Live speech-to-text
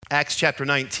Acts chapter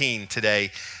 19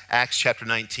 today. Acts chapter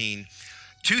 19.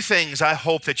 Two things I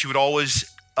hope that you would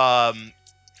always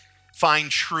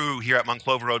find true here at Mount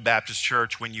Clover Road Baptist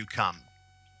Church when you come.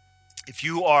 If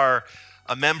you are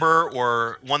a member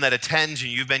or one that attends and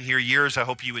you've been here years, I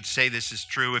hope you would say this is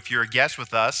true. If you're a guest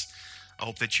with us, I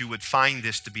hope that you would find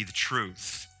this to be the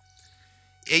truth.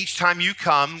 Each time you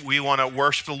come, we want to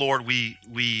worship the Lord.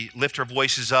 We lift our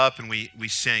voices up and we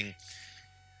sing.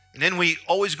 And then we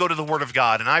always go to the Word of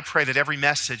God. And I pray that every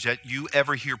message that you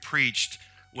ever hear preached,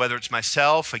 whether it's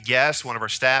myself, a guest, one of our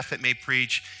staff that may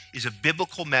preach, is a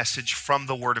biblical message from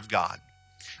the Word of God.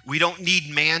 We don't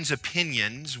need man's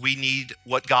opinions. We need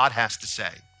what God has to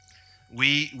say.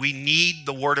 We need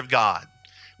the Word of God.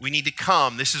 We need to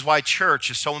come. This is why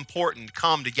church is so important.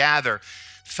 Come to gather,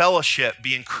 fellowship,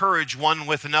 be encouraged one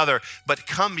with another, but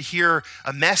come to hear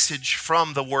a message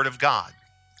from the Word of God.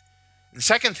 The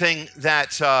second thing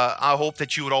that I hope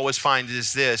that you would always find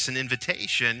is this, an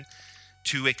invitation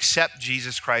to accept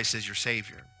Jesus Christ as your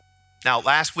Savior. Now,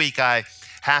 last week, I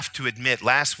have to admit,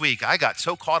 I got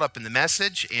so caught up in the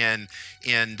message and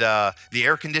the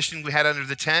air conditioning we had under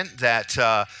the tent that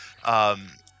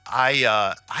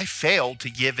I failed to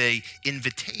give an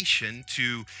invitation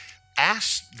to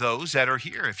ask those that are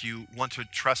here, if you want to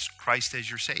trust Christ as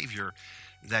your Savior,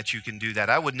 that you can do that.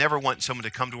 I would never want someone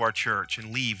to come to our church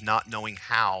and leave not knowing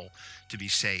how to be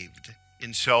saved.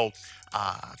 And so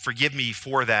forgive me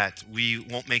for that. We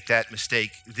won't make that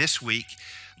mistake this week.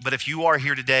 But if you are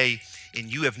here today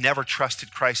and you have never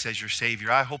trusted Christ as your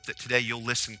Savior, I hope that today you'll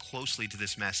listen closely to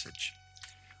this message.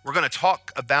 We're going to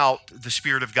talk about the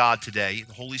Spirit of God today,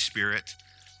 the Holy Spirit.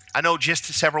 I know just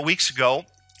several weeks ago,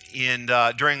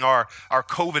 during our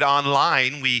COVID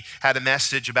online, we had a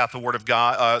message about the Word of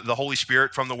God, the Holy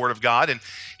Spirit from the Word of God. And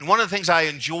one of the things I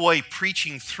enjoy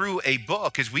preaching through a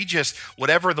book is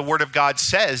whatever the Word of God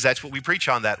says, that's what we preach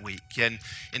on that week. And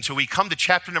so we come to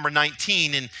chapter number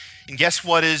 19, and guess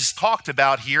what is talked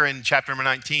about here in chapter number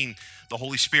 19? The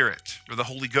Holy Spirit, or the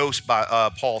Holy Ghost,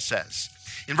 Paul says.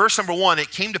 In verse number 1,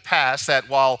 it came to pass that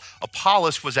while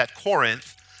Apollos was at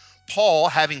Corinth, Paul,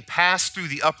 having passed through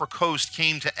the upper coast,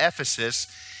 came to Ephesus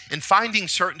and finding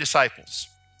certain disciples.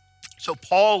 So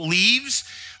Paul leaves.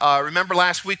 Remember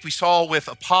last week we saw with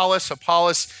Apollos.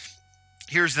 Apollos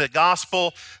hears the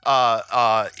gospel,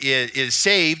 is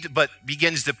saved, but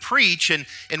begins to preach. And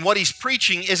what he's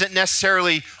preaching isn't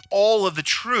necessarily all of the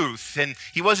truth. And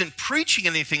he wasn't preaching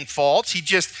anything false. He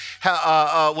just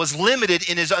was limited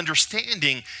in his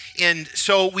understanding. And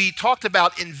so we talked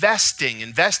about investing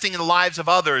in the lives of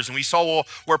others. And we saw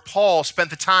where Paul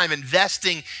spent the time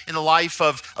investing in the life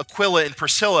of Aquila and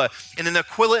Priscilla. And then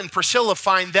Aquila and Priscilla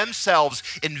find themselves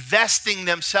investing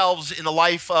themselves in the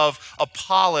life of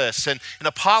Apollos. And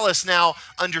Apollos now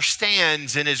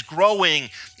understands and is growing,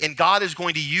 and God is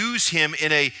going to use him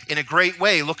in a great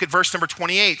way. Look at verse number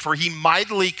 28. For he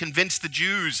mightily convinced the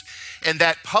Jews, and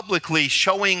that publicly,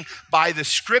 showing by the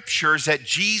scriptures that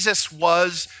Jesus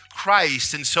was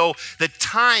Christ. And so the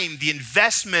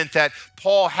investment that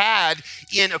Paul had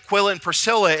in Aquila and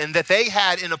Priscilla and that they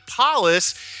had in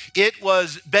Apollos, it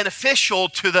was beneficial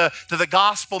to the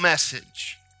gospel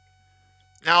message.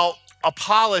 Now,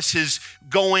 Apollos is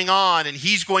going on and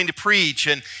he's going to preach,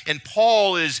 and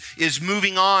Paul is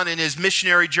moving on in his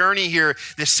missionary journey here,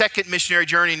 the second missionary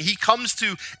journey, and he comes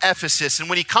to Ephesus. And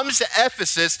when he comes to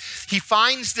Ephesus, he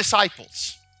finds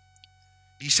disciples.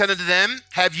 He said unto them,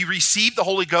 have you received the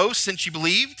Holy Ghost since you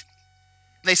believed?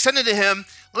 And they said unto him,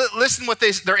 listen what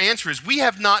their answer is. We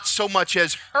have not so much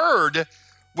as heard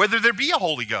whether there be a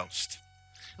Holy Ghost.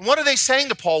 And what are they saying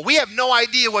to Paul? We have no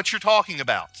idea what you're talking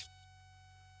about.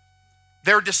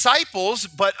 They're disciples,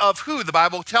 but of who? The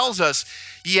Bible tells us,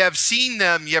 ye have seen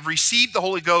them, ye have received the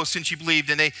Holy Ghost since you believed.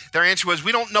 And their answer was,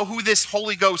 we don't know who this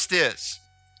Holy Ghost is.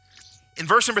 In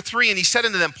verse number 3, and he said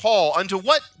unto them, Paul, unto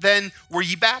what then were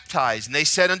ye baptized? And they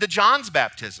said, unto John's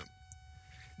baptism.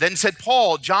 Then said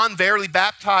Paul, John verily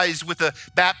baptized with the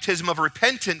baptism of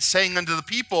repentance, saying unto the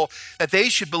people that they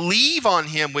should believe on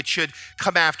him which should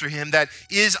come after him, that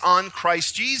is on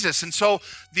Christ Jesus. And so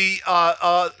the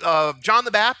John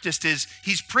the Baptist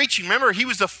he's preaching. Remember, he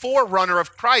was the forerunner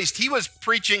of Christ. He was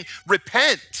preaching,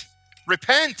 repent,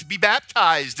 be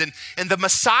baptized, and the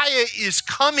Messiah is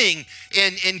coming,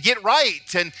 and get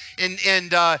right. And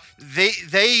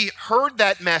they heard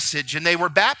that message and they were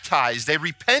baptized. They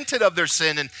repented of their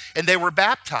sin and they were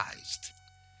baptized.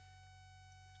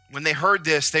 When they heard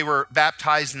this, they were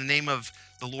baptized in the name of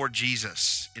the Lord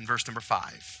Jesus, in verse number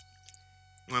 5.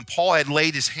 When Paul had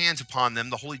laid his hands upon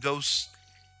them, the Holy Ghost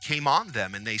came on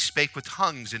them, and they spake with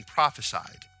tongues and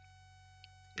prophesied.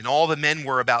 And all the men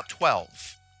were about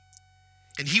 12.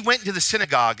 And he went into the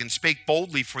synagogue and spake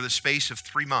boldly for the space of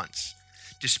 3 months,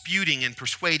 disputing and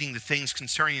persuading the things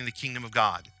concerning the kingdom of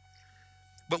God.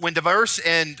 But when diverse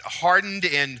and hardened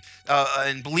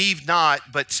and believed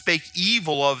not, but spake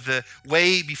evil of the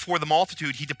way before the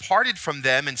multitude, he departed from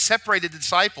them and separated the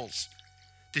disciples,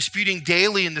 disputing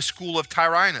daily in the school of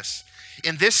Tyrannus.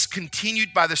 And this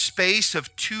continued by the space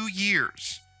of 2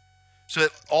 years, so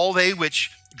that all they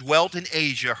which dwelt in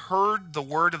Asia heard the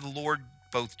word of the Lord,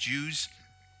 both Jews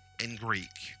and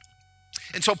Greek.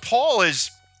 And so Paul is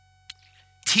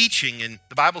teaching, and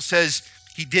the Bible says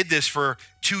he did this for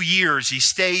 2 years. He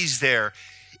stays there,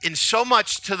 in so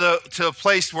much to the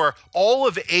place where all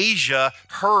of Asia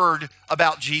heard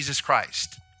about Jesus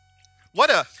Christ.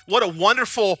 What a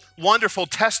wonderful, wonderful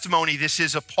testimony this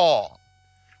is of Paul.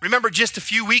 Remember, just a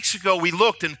few weeks ago, we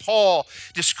looked, and Paul,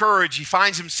 discouraged, he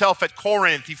finds himself at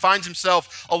Corinth. He finds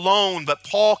himself alone, but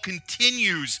Paul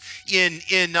continues in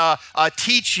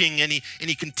teaching, and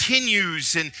he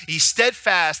continues, and he's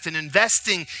steadfast in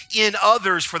investing in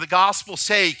others for the gospel's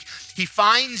sake. He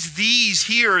finds these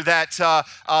here that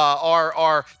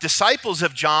are disciples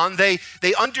of John. They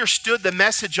understood the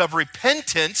message of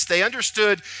repentance. They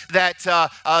understood that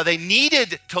they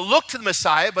needed to look to the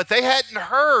Messiah, but they hadn't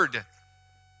heard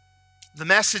the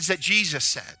message that Jesus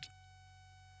said.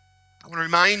 I want to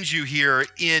remind you here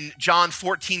in John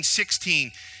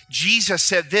 14:16, Jesus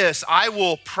said this, I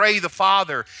will pray the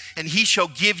Father, and he shall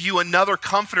give you another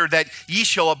comforter that he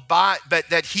shall abide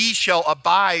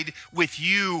with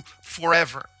you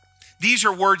forever. These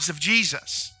are words of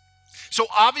Jesus. So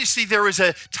obviously there was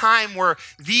a time where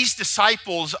these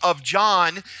disciples of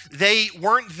John, they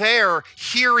weren't there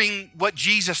hearing what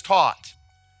Jesus taught.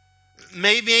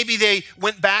 Maybe they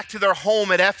went back to their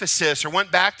home at Ephesus or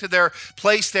went back to their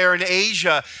place there in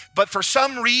Asia. But for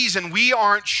some reason, we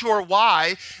aren't sure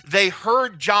why, they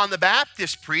heard John the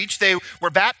Baptist preach. They were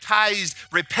baptized,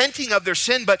 repenting of their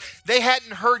sin, but they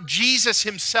hadn't heard Jesus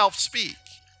himself speak.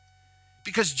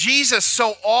 Because Jesus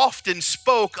so often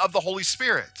spoke of the Holy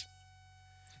Spirit.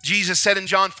 Jesus said in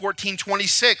John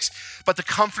 14:26, but the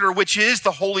Comforter, which is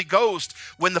the Holy Ghost,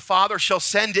 when the Father shall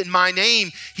send in my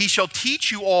name, he shall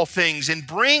teach you all things and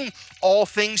bring all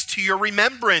things to your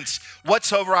remembrance,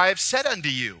 whatsoever I have said unto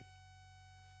you.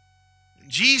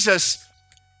 Jesus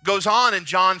goes on in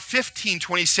John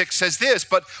 15:26 says this,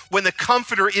 but when the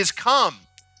Comforter is come,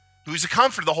 who's the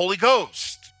Comforter? The Holy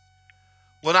Ghost.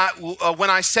 When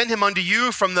I send him unto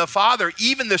you from the Father,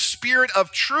 even the Spirit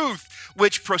of truth,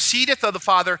 which proceedeth of the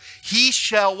Father, he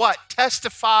shall what?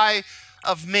 Testify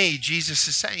of me. Jesus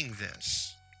is saying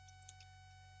this.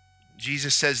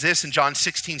 Jesus says this in John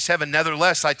 16:7,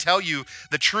 nevertheless, I tell you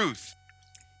the truth.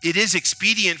 It is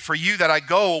expedient for you that I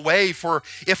go away, for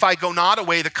if I go not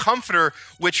away, the Comforter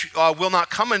which will not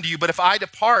come unto you, but if I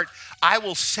depart, I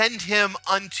will send him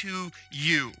unto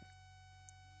you.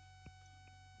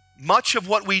 Much of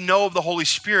what we know of the Holy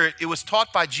Spirit, it was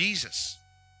taught by Jesus.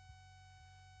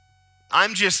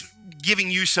 I'm just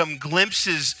giving you some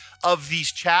glimpses of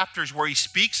these chapters where he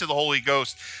speaks of the Holy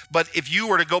Ghost. But if you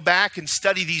were to go back and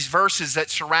study these verses that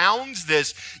surrounds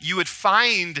this, you would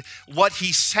find what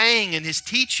he's saying in his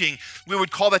teaching. We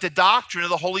would call that the doctrine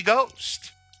of the Holy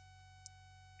Ghost.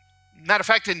 Matter of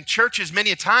fact, in churches,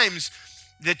 many a times,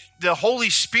 that the Holy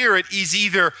Spirit is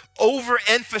either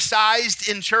overemphasized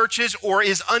in churches or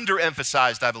is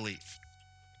underemphasized, I believe.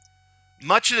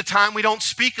 Much of the time, we don't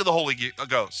speak of the Holy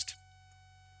Ghost.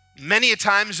 Many a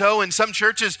times, though, in some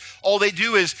churches, all they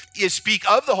do is speak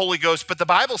of the Holy Ghost. But the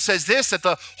Bible says this, that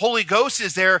the Holy Ghost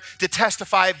is there to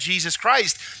testify of Jesus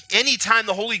Christ. Anytime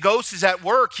the Holy Ghost is at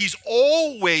work, he's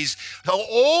always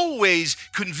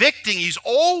convicting. He's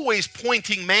always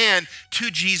pointing man to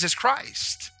Jesus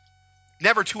Christ,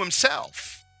 never to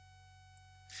himself.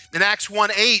 In Acts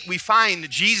 1:8, we find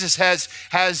Jesus has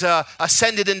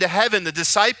ascended into heaven. The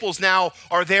disciples now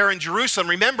are there in Jerusalem.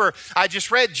 Remember, I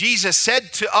just read, Jesus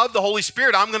said of the Holy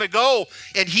Spirit, I'm going to go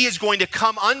and he is going to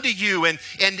come unto you. And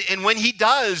when he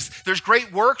does, there's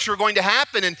great works are going to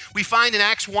happen. And we find in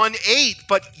Acts 1:8,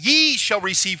 but ye shall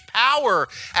receive power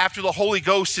after the Holy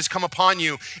Ghost has come upon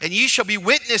you. And ye shall be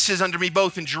witnesses unto me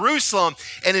both in Jerusalem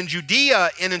and in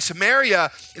Judea and in Samaria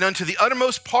and unto the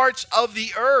uttermost parts of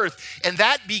the earth. And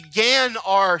that began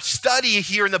our study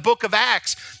here in the book of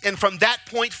Acts. And from that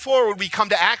point forward, we come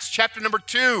to Acts chapter number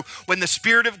 2, when the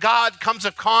Spirit of God comes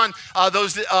upon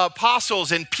those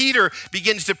apostles, and Peter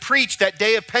begins to preach that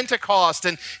day of Pentecost.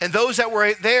 And those that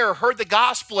were there heard the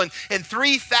gospel, and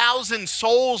 3,000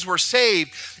 souls were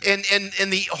saved. And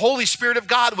the Holy Spirit of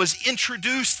God was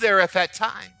introduced there at that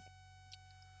time.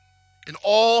 And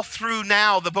all through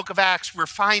now the book of Acts, we're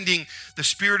finding the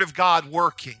Spirit of God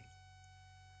working.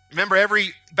 Remember,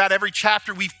 about every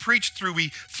chapter we've preached through, we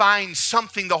find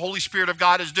something the Holy Spirit of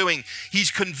God is doing.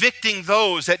 He's convicting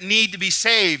those that need to be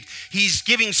saved. He's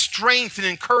giving strength and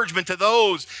encouragement to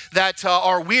those that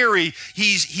are weary.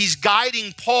 He's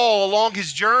guiding Paul along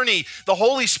his journey. The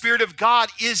Holy Spirit of God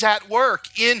is at work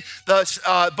in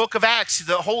the book of Acts.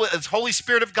 The Holy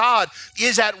Spirit of God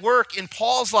is at work in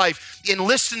Paul's life. And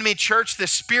listen to me, church, the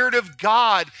Spirit of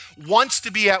God wants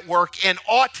to be at work and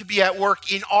ought to be at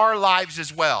work in our lives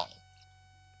as well.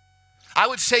 I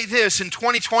would say this, in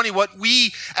 2020, what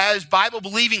we as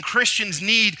Bible-believing Christians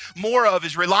need more of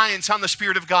is reliance on the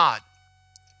Spirit of God.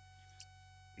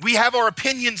 We have our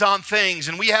opinions on things,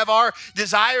 and we have our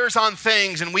desires on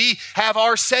things, and we have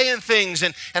our say in things,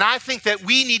 and I think that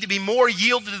we need to be more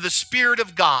yielded to the Spirit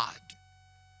of God.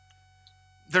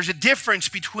 There's a difference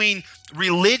between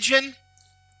religion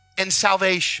and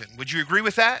salvation. Would you agree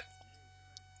with that?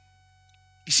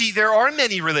 You see, there are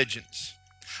many religions.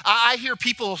 I hear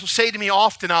people say to me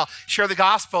often, I'll share the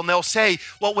gospel, and they'll say,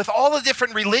 well, with all the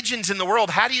different religions in the world,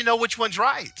 how do you know which one's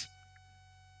right?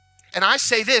 And I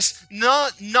say this,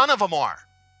 none of them are.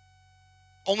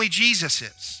 Only Jesus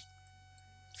is.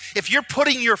 If you're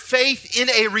putting your faith in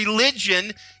a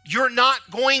religion, you're not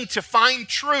going to find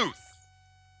truth.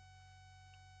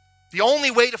 The only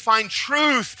way to find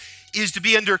truth is to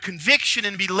be under conviction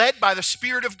and be led by the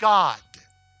Spirit of God.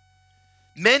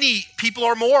 Many people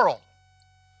are moral.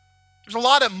 There's a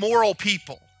lot of moral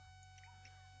people.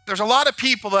 There's a lot of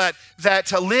people that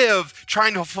live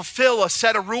trying to fulfill a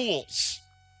set of rules.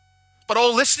 But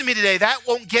listen to me today, that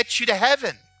won't get you to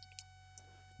heaven.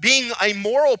 Being a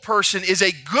moral person is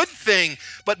a good thing,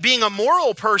 but being a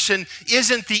moral person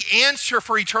isn't the answer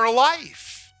for eternal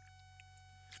life.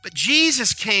 But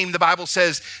Jesus came, the Bible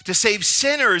says, to save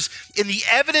sinners, and the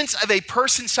evidence of a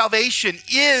person's salvation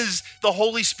is the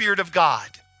Holy Spirit of God.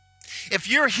 If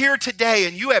you're here today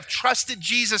and you have trusted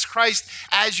Jesus Christ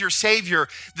as your Savior,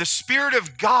 the Spirit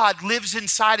of God lives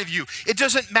inside of you. It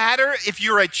doesn't matter if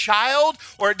you're a child,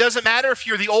 or it doesn't matter if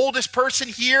you're the oldest person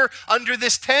here under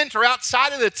this tent or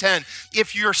outside of the tent.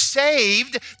 If you're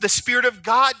saved, the Spirit of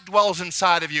God dwells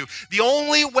inside of you. The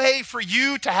only way for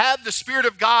you to have the Spirit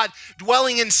of God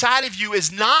dwelling inside of you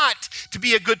is not to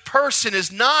be a good person,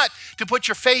 is not to put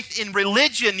your faith in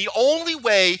religion. The only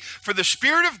way for the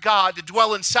Spirit of God to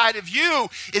dwell inside of you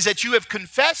is that you have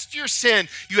confessed your sin,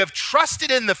 you have trusted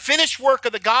in the finished work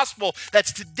of the gospel,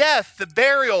 that's the death, the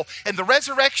burial, and the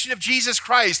resurrection of Jesus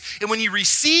Christ. And when you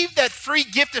receive that free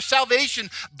gift of salvation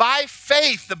by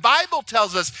faith, the Bible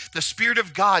tells us the Spirit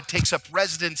of God takes up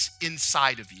residence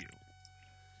inside of you.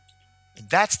 And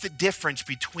that's the difference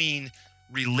between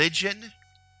religion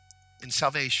and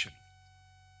salvation.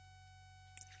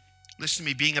 Listen to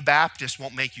me, being a Baptist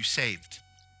won't make you saved.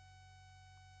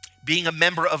 Being a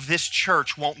member of this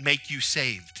church won't make you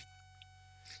saved.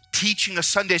 Teaching a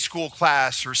Sunday school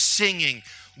class or singing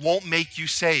won't make you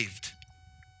saved.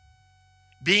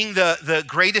 Being the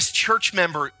greatest church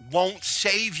member won't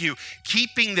save you.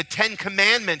 Keeping the 10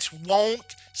 Commandments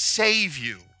won't save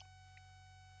you.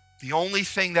 The only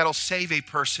thing that'll save a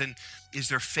person is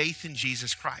their faith in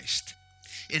Jesus Christ.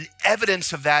 And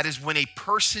evidence of that is when a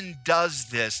person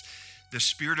does this, the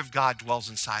Spirit of God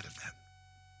dwells inside of them.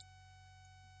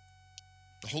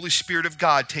 The Holy Spirit of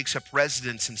God takes up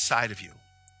residence inside of you.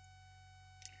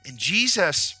 And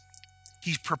Jesus,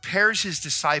 he prepares his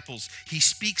disciples. He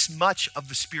speaks much of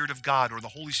the Spirit of God, or the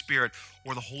Holy Spirit,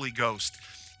 or the Holy Ghost.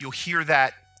 You'll hear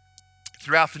that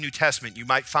throughout the New Testament. You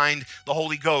might find the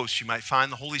Holy Ghost. You might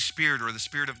find the Holy Spirit, or the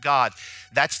Spirit of God.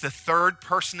 That's the third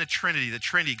person of the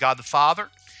Trinity, God the Father,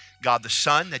 God the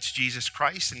Son, that's Jesus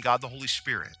Christ, and God the Holy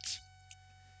Spirit.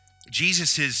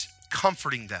 Jesus is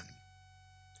comforting them.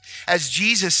 As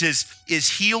Jesus is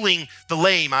healing the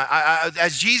lame,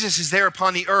 as Jesus is there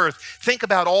upon the earth, think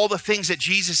about all the things that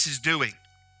Jesus is doing.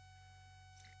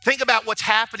 Think about what's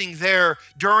happening there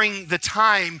during the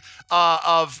time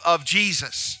of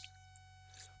Jesus.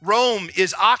 Rome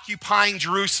is occupying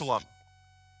Jerusalem.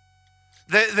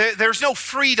 There's no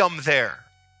freedom there.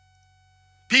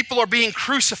 People are being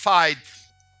crucified.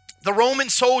 The Roman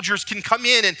soldiers can come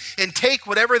in and take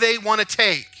whatever they want to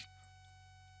take.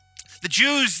 The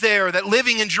Jews there that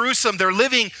living in Jerusalem, they're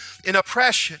living in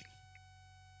oppression.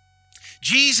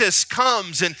 Jesus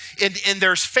comes and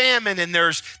there's famine and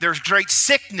there's great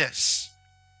sickness.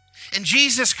 And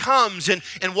Jesus comes and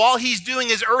while he's doing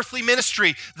his earthly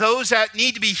ministry, those that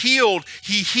need to be healed,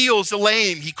 he heals the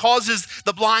lame. He causes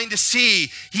the blind to see.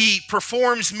 He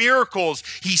performs miracles.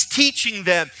 He's teaching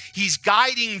them. He's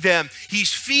guiding them.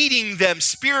 He's feeding them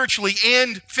spiritually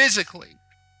and physically.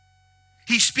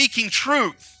 He's speaking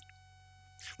truth.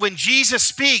 When Jesus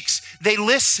speaks, they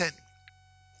listen.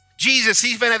 Jesus,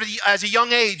 even as a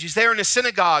young age, is there in a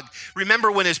synagogue.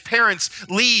 Remember when his parents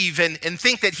leave and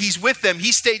think that he's with them,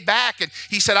 he stayed back and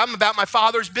he said, I'm about my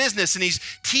Father's business. And he's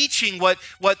teaching what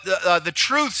the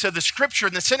truths of the scripture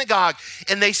in the synagogue.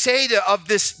 And they say of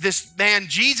this man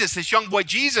Jesus, this young boy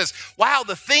Jesus, wow,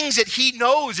 the things that he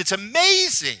knows, it's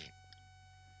amazing.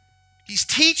 He's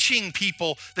teaching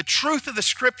people the truth of the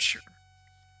scripture.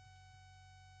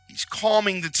 He's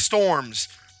calming the storms.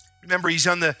 Remember, he's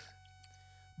on the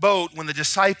boat when the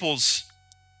disciples,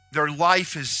 their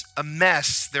life is a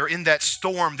mess. They're in that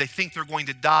storm. They think they're going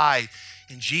to die.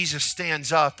 And Jesus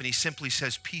stands up and he simply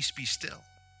says, peace, be still.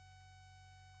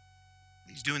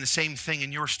 He's doing the same thing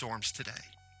in your storms today.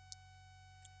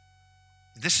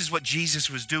 This is what Jesus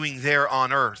was doing there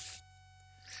on earth.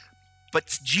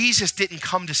 But Jesus didn't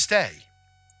come to stay.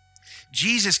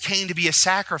 Jesus came to be a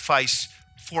sacrifice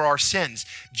for our sins.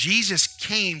 Jesus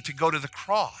came to go to the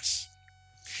cross.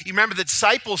 You remember the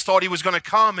disciples thought he was going to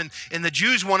come and the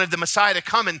Jews wanted the Messiah to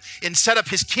come and set up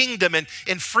his kingdom and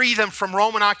free them from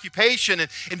Roman occupation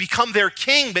and become their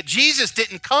king. But Jesus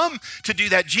didn't come to do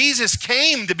that. Jesus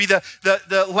came to be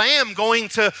the lamb going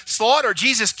to slaughter.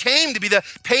 Jesus came to be the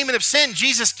payment of sin.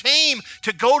 Jesus came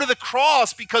to go to the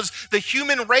cross because the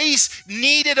human race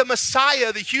needed a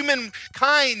Messiah. The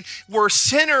humankind were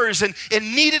sinners and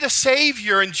needed a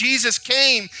Savior. And Jesus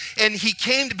came and he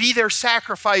came to be their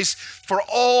sacrifice for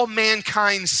all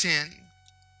mankind's sin.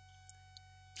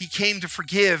 He came to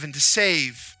forgive and to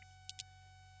save.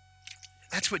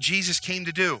 That's what Jesus came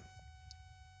to do.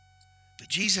 But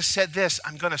Jesus said this,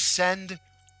 I'm going to send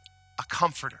a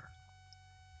comforter.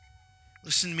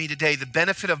 Listen to me today. The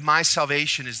benefit of my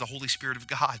salvation is the Holy Spirit of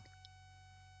God.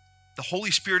 The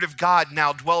Holy Spirit of God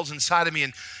now dwells inside of me.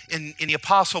 And in the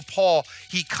Apostle Paul,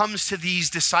 he comes to these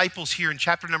disciples here in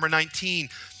chapter number 19.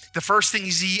 The first thing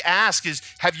he asks is,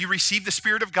 have you received the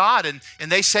Spirit of God?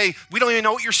 And they say, we don't even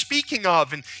know what you're speaking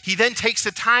of. And he then takes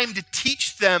the time to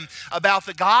teach them about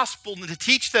the gospel and to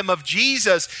teach them of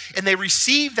Jesus. And they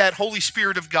receive that Holy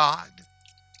Spirit of God.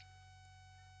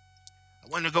 I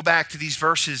want to go back to these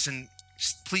verses and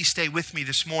please stay with me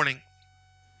this morning.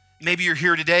 Maybe you're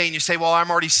here today and you say, well,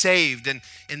 I'm already saved. And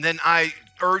then I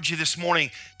urge you this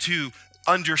morning to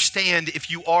understand if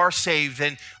you are saved,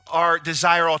 then our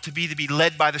desire ought to be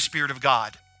led by the Spirit of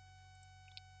God.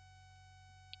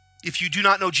 If you do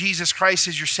not know Jesus Christ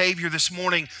as your Savior this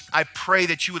morning, I pray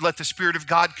that you would let the Spirit of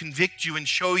God convict you and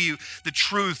show you the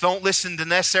truth. Don't listen to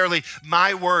necessarily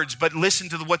my words, but listen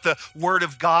to what the Word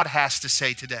of God has to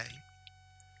say today.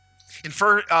 In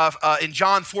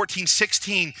John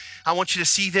 14:16, I want you to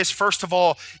see this. First of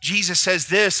all, Jesus says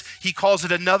this. He calls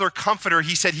it another comforter.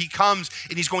 He said he comes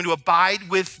and he's going to abide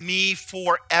with me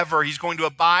forever. He's going to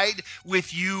abide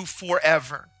with you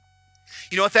forever.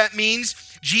 You know what that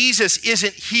means? Jesus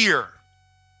isn't here.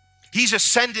 He's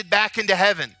ascended back into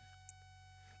heaven.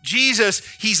 Jesus,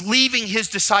 he's leaving his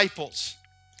disciples.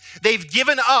 They've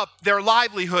given up their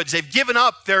livelihoods. They've given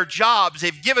up their jobs.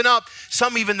 They've given up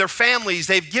some even their families.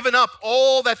 They've given up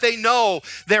all that they know.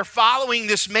 They're following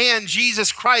this man,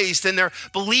 Jesus Christ, and they're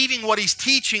believing what he's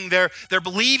teaching. They're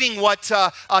believing what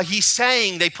he's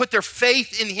saying. They put their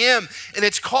faith in him, and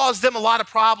it's caused them a lot of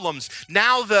problems.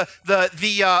 Now the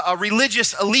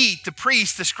religious elite, the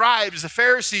priests, the scribes, the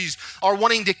Pharisees are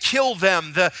wanting to kill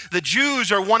them. The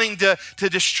Jews are wanting to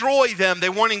destroy them.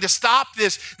 They're wanting to stop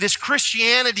this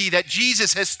Christianity that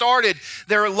Jesus has started.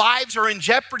 Their lives are in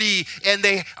jeopardy and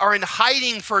they are in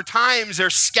hiding for times. They're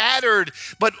scattered.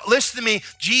 But listen to me.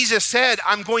 Jesus said,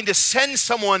 I'm going to send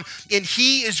someone and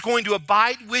he is going to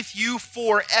abide with you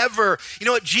forever. You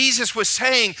know what Jesus was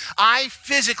saying? I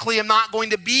physically am not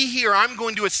going to be here. I'm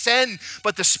going to ascend,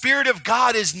 but the Spirit of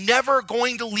God is never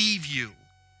going to leave you.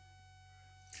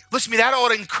 Listen to me. That ought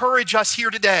to encourage us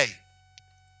here today.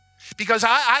 Because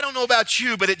I don't know about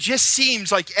you, but it just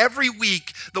seems like every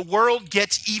week the world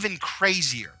gets even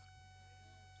crazier.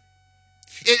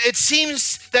 It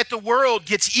seems that the world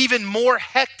gets even more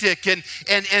hectic and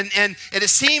it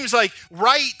seems like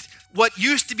what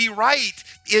used to be right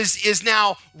is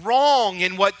now wrong,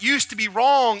 and what used to be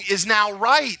wrong is now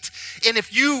right. And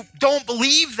if you don't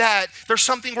believe that, there's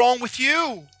something wrong with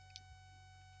you.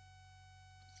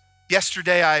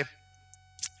 Yesterday I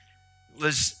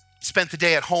spent the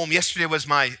day at home. Yesterday was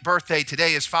my birthday.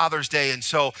 Today is Father's Day. And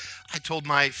so I told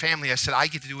my family, I said, I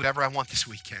get to do whatever I want this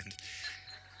weekend.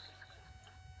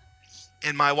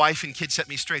 And my wife and kids set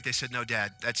me straight. They said, no,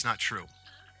 Dad, that's not true.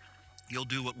 You'll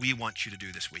do what we want you to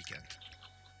do this weekend.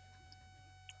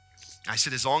 I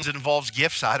said, as long as it involves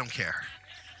gifts, I don't care.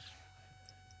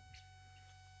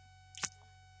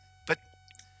 But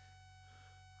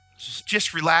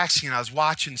just relaxing and I was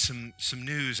watching some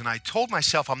news, and I told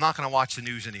myself I'm not going to watch the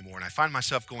news anymore, and I find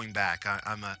myself going back.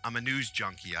 I'm a news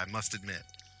junkie, I must admit.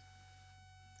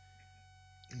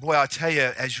 And boy, I'll tell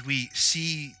you, as we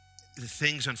see the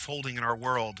things unfolding in our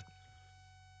world,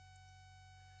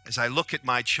 as I look at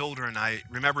my children, I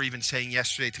remember even saying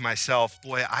yesterday to myself,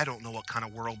 boy, I don't know what kind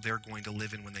of world they're going to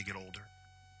live in when they get older.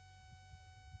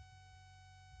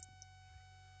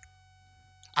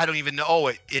 I don't even know.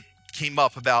 It came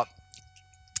up about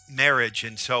marriage,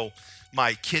 and so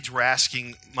my kids were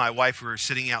asking my wife, we were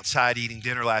sitting outside eating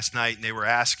dinner last night, and they were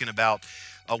asking about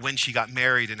when she got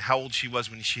married and how old she was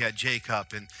when she had Jacob,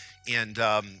 and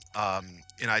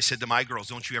I said to my girls,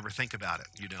 don't you ever think about it,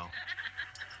 you know.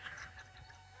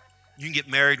 You can get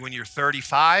married when you're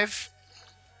 35,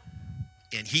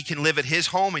 and he can live at his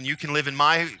home, and you can live in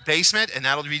my basement, and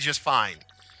that'll be just fine.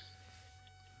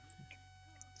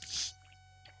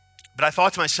 But I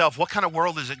thought to myself, what kind of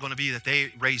world is it going to be that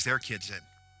they raise their kids in?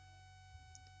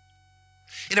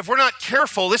 And if we're not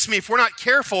careful, listen to me, if we're not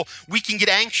careful, we can get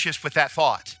anxious with that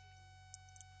thought.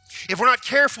 If we're not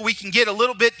careful, we can get a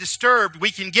little bit disturbed. We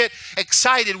can get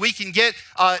excited. We can get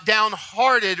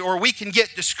downhearted, or we can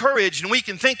get discouraged, and we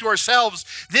can think to ourselves,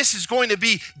 this is going to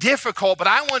be difficult. But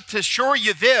I want to assure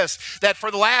you this, that for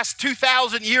the last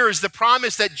 2,000 years, the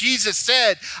promise that Jesus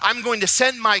said, I'm going to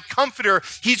send my comforter.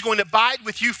 He's going to abide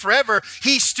with you forever.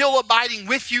 He's still abiding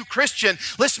with you, Christian.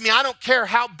 Listen to me, I don't care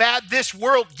how bad this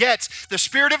world gets. The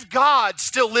Spirit of God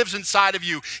still lives inside of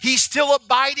you. He's still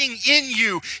abiding in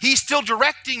you. He's still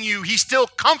directing you. He's still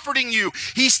comforting you.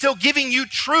 He's still giving you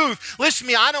truth. Listen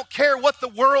to me, I don't care what the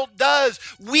world does.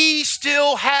 We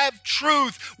still have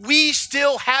truth. We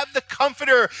still have the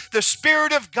comforter. The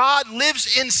Spirit of God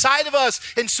lives inside of us.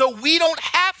 And so we don't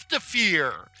have to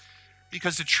fear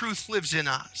because the truth lives in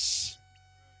us.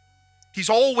 He's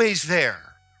always there.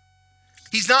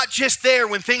 He's not just there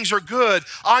when things are good.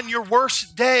 On your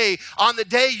worst day, on the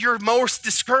day you're most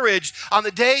discouraged, on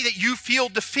the day that you feel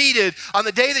defeated, on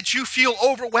the day that you feel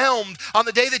overwhelmed, on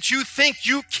the day that you think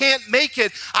you can't make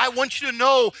it, I want you to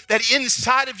know that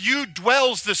inside of you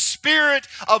dwells the Spirit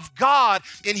of God,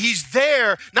 and He's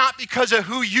there not because of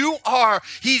who you are.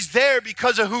 He's there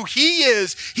because of who He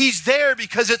is. He's there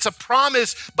because it's a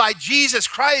promise by Jesus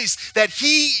Christ that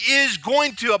He is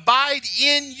going to abide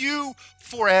in you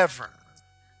forever.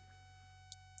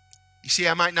 You see,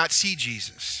 I might not see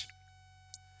Jesus,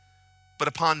 but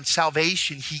upon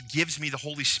salvation, He gives me the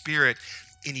Holy Spirit,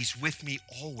 and He's with me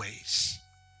always.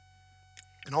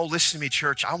 And oh, listen to me,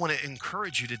 church, I want to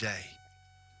encourage you today.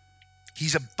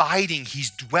 He's abiding,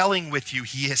 He's dwelling with you,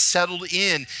 He has settled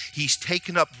in, He's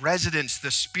taken up residence.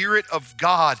 The Spirit of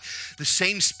God, the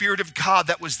same Spirit of God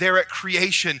that was there at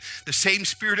creation, the same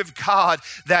Spirit of God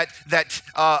that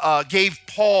gave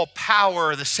Paul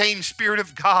power, the same Spirit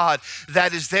of God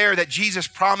that is there that Jesus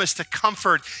promised to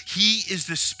comfort, He is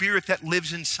the Spirit that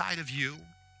lives inside of you.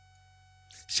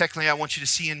 Secondly, I want you to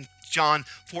see in John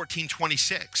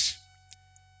 14:26.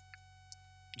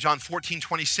 John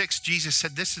 14:26, Jesus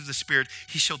said, this is the Spirit,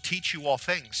 He shall teach you all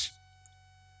things.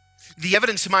 The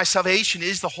evidence of my salvation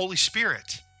is the Holy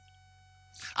Spirit.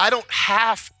 I don't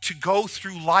have to go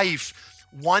through life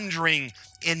wondering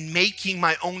and making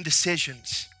my own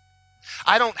decisions.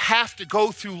 I don't have to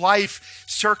go through life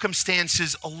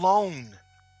circumstances alone.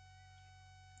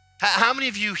 How many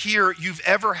of you here, you've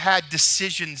ever had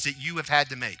decisions that you have had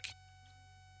to make?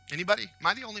 Anybody? Am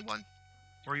I the only one?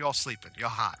 Or are you all sleeping? Y'all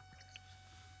hot?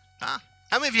 Huh?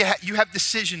 How many of you you have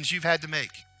decisions you've had to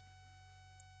make?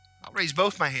 I'll raise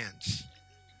both my hands.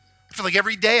 I feel like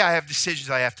every day I have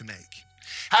decisions I have to make.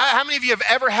 How many of you have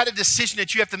ever had a decision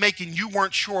that you have to make and you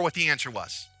weren't sure what the answer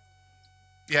was?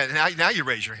 Yeah, now you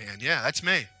raise your hand. Yeah, that's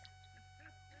me.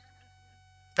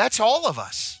 That's all of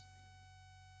us.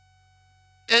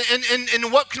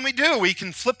 And what can we do? We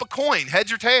can flip a coin,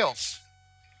 heads or tails.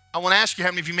 I want to ask you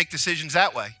how many of you make decisions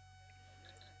that way?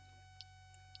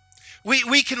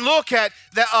 We can look at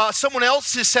someone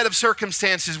else's set of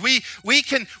circumstances. We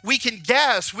can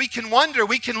guess, we can wonder,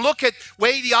 we can look at,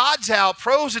 weigh the odds out,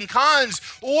 pros and cons,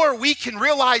 or we can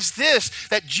realize this,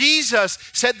 that Jesus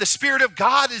said the Spirit of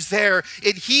God is there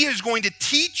and He is going to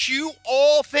teach you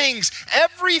all things,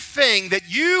 everything that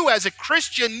you as a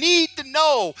Christian need to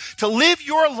know to live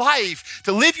your life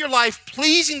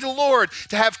pleasing to the Lord,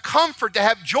 to have comfort, to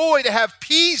have joy, to have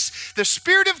peace. The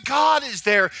Spirit of God is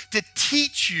there to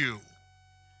teach you.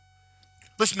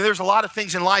 Listen, there's a lot of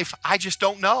things in life I just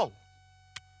don't know.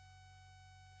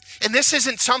 And this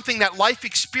isn't something that life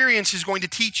experience is going to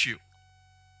teach you.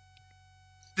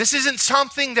 This isn't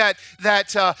something that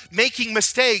making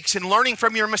mistakes and learning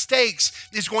from your mistakes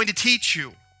is going to teach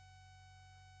you.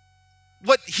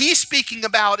 What he's speaking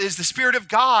about is the Spirit of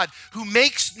God who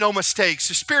makes no mistakes,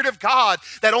 the Spirit of God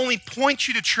that only points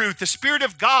you to truth, the Spirit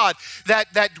of God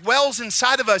that dwells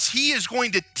inside of us. He is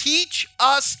going to teach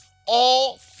us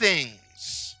all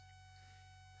things.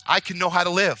 I can know how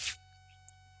to live.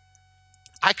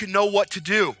 I can know what to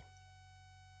do.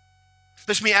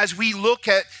 Listen to me, as we look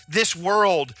at this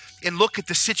world and look at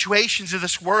the situations of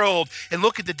this world and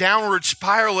look at the downward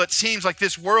spiral it seems like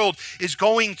this world is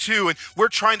going to, and we're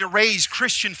trying to raise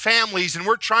Christian families, and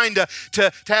we're trying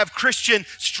to have Christian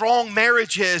strong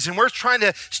marriages, and we're trying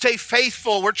to stay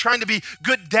faithful, we're trying to be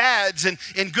good dads and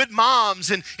good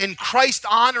moms and Christ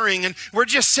honoring, and we're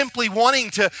just simply wanting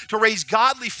to raise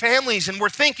godly families, and we're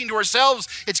thinking to ourselves,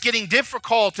 it's getting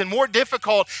difficult and more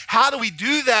difficult. How do we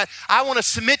do that? I want to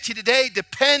submit to you today,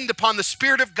 depend upon the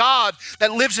Spirit of God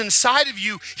that lives inside of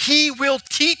you. He will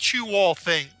teach you all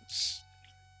things.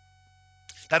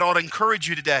 That ought to encourage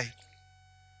you today.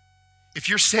 If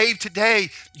you're saved today,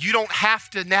 you don't have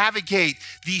to navigate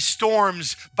these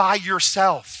storms by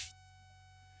yourself.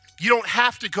 You don't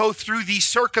have to go through these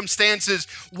circumstances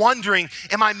wondering,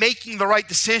 am I making the right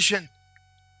decision?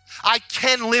 I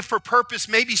can live for purpose.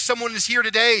 Maybe someone is here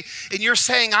today and you're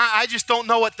saying, I just don't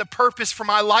know what the purpose for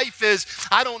my life is.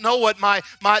 I don't know what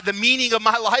the meaning of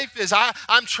my life is.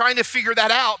 I'm trying to figure that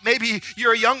out. Maybe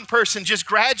you're a young person just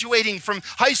graduating from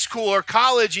high school or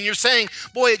college and you're saying,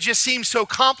 boy, it just seems so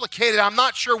complicated. I'm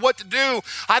not sure what to do.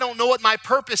 I don't know what my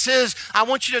purpose is. I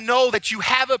want you to know that you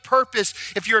have a purpose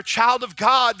if you're a child of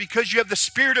God, because you have the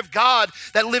Spirit of God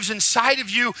that lives inside of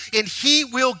you, and He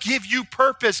will give you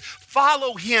purpose.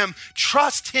 Follow Him,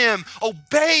 trust Him,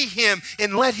 obey Him,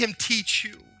 and let Him teach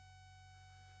you.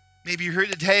 Maybe you're here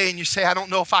today and you say, I don't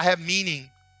know if I have meaning.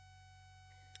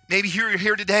 Maybe you're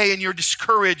here today and you're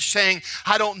discouraged, saying,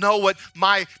 I don't know what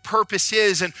my purpose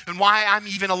is and why I'm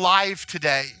even alive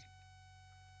today.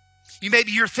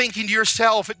 Maybe you're thinking to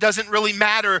yourself, it doesn't really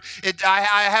matter. I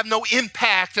have no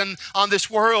impact on this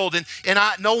world, and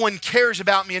no one cares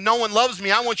about me and no one loves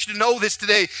me. I want you to know this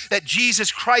today, that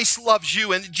Jesus Christ loves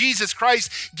you, and Jesus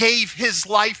Christ gave His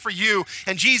life for you,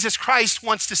 and Jesus Christ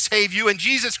wants to save you, and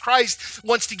Jesus Christ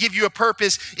wants to give you a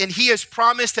purpose, and He has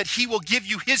promised that He will give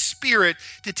you His Spirit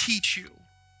to teach you.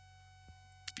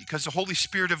 Because the Holy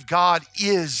Spirit of God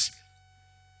is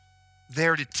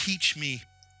there to teach me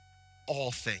all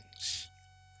things.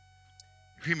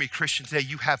 Hear me, Christian, today,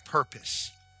 you have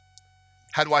purpose.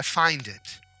 How do I find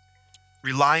it?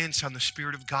 Reliance on the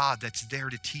Spirit of God that's there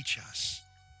to teach us.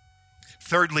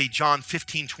 Thirdly, John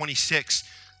 15:26,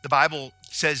 the Bible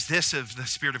says this of the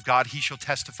Spirit of God, He shall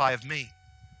testify of me.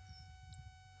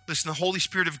 Listen, the Holy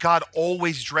Spirit of God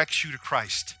always directs you to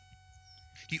Christ.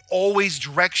 He always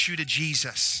directs you to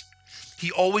Jesus. He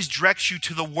always directs you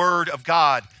to the Word of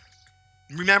God.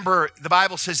 Remember, the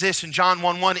Bible says this in John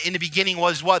 1:1, in the beginning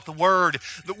was what? The Word.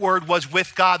 The Word was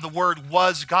with God. The Word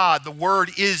was God. The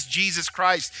Word is Jesus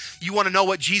Christ. You want to know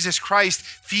what Jesus Christ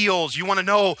feels. You want to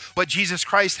know what Jesus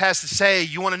Christ has to say.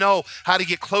 You want to know how to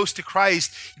get close to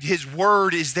Christ. His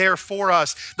Word is there for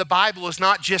us. The Bible is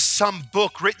not just some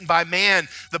book written by man.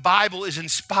 The Bible is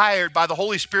inspired by the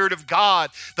Holy Spirit of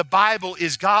God. The Bible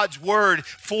is God's Word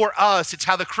for us. It's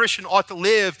how the Christian ought to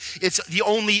live. It's the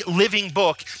only living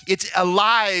book. It's alive,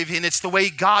 and it's the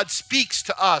way God speaks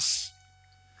to us.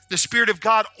 The Spirit of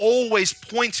God always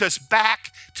points us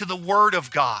back to the Word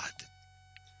of God.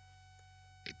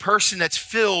 A person that's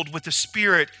filled with the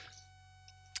Spirit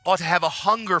ought to have a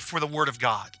hunger for the Word of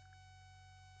God.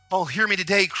 Oh, hear me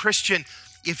today, Christian.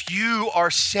 If you are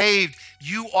saved,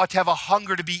 you ought to have a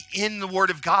hunger to be in the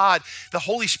Word of God. The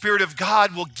Holy Spirit of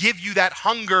God will give you that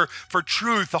hunger for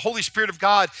truth. The Holy Spirit of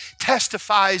God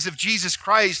testifies of Jesus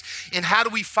Christ. And how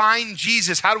do we find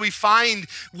Jesus? How do we find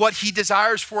what He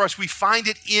desires for us? We find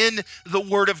it in the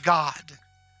Word of God.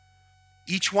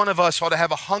 Each one of us ought to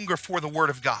have a hunger for the Word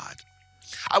of God.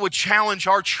 I would challenge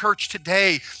our church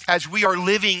today, as we are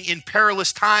living in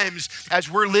perilous times, as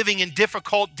we're living in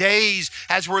difficult days,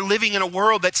 as we're living in a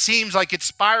world that seems like it's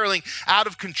spiraling out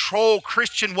of control.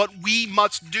 Christian, what we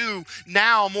must do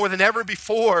now more than ever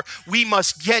before, we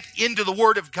must get into the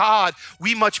Word of God.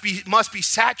 We must be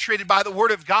saturated by the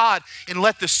Word of God, and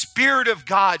let the Spirit of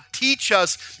God teach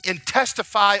us and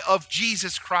testify of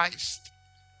Jesus Christ.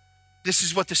 This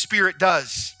is what the Spirit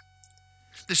does.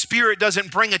 The Spirit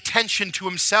doesn't bring attention to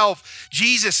Himself.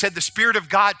 Jesus said, the Spirit of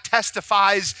God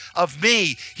testifies of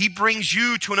me. He brings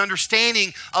you to an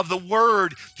understanding of the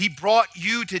Word. He brought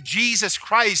you to Jesus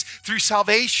Christ through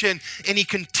salvation, and He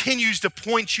continues to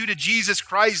point you to Jesus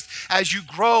Christ as you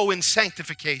grow in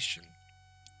sanctification.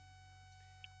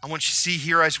 I want you to see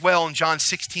here as well in John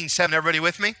 16:7. Everybody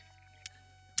with me?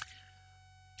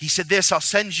 He said this, I'll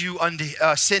send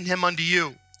him unto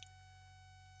you.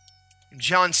 In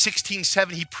John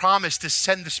 16:7, he promised to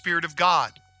send the Spirit of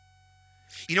God.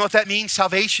 You know what that means?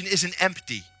 Salvation isn't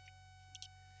empty.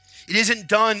 It isn't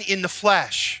done in the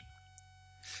flesh.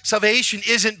 Salvation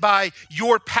isn't by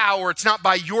your power. It's not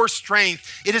by your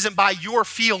strength. It isn't by your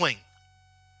feeling.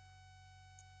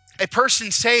 A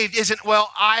person saved isn't,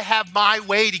 well, I have my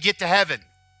way to get to heaven,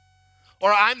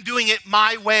 or I'm doing it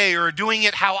my way, or doing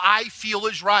it how I feel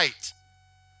is right.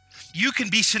 You can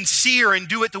be sincere and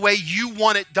do it the way you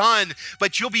want it done,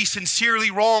 but you'll be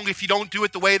sincerely wrong if you don't do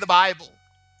it the way of the Bible.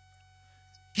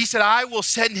 He said, I will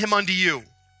send him unto you.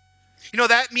 You know,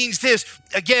 that means this.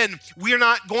 Again, we're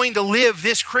not going to live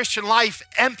this Christian life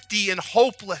empty and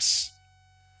hopeless.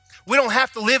 We don't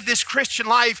have to live this Christian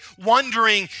life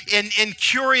wondering and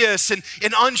curious and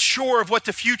unsure of what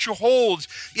the future holds.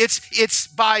 It's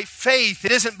by faith.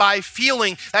 It isn't by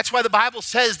feeling. That's why the Bible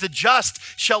says the just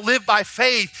shall live by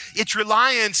faith. It's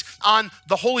reliance on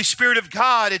the Holy Spirit of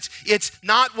God. It's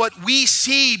not what we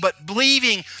see, but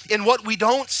believing in what we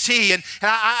don't see. And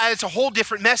it's a whole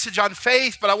different message on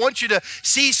faith, but I want you to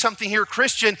see something here,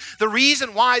 Christian. The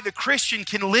reason why the Christian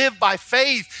can live by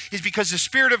faith is because the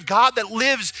Spirit of God that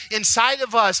lives inside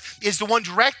of us is the one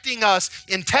directing us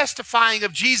in testifying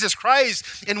of Jesus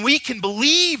Christ. And we can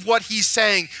believe what he's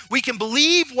saying. We can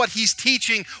believe what he's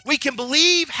teaching. We can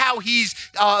believe how he's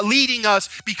leading us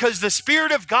because the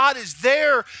Spirit of God is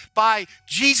there by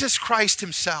Jesus Christ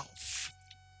himself.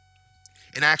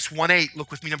 In Acts 1:8, look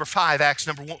with me, number 5, Acts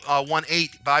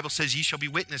 1:8, the Bible says, ye shall be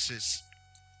witnesses.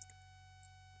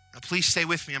 Now please stay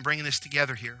with me. I'm bringing this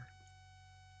together here.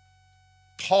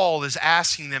 Paul is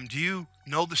asking them, do you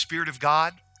know the Spirit of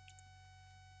God?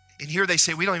 And here they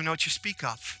say, we don't even know what you speak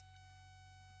of.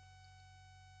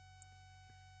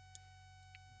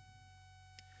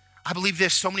 I believe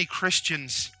this, so many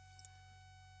Christians,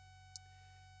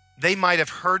 they might have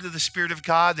heard of the Spirit of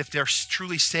God. If they're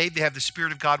truly saved, they have the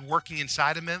Spirit of God working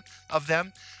inside of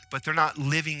them, but they're not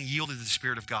living yielded to the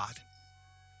Spirit of God.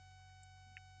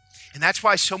 And that's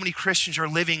why so many Christians are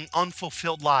living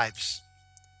unfulfilled lives.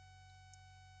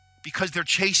 Because they're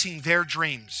chasing their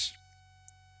dreams.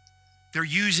 They're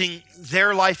using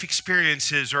their life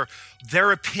experiences or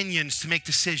their opinions to make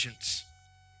decisions.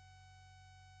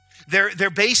 They're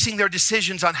basing their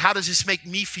decisions on how does this make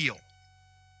me feel.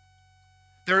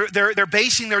 They're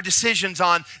basing their decisions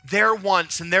on their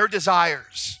wants and their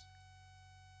desires.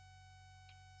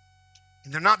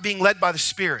 And they're not being led by the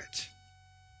Spirit.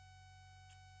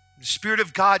 The Spirit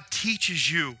of God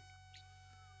teaches you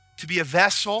to be a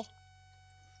vessel,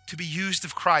 to be used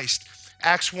of Christ.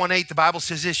 Acts 1:8, the Bible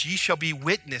says this, ye shall be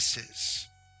witnesses.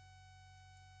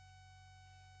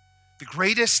 The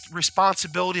greatest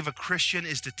responsibility of a Christian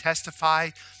is to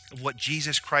testify of what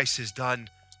Jesus Christ has done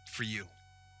for you.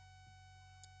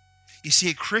 You see,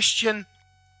 a Christian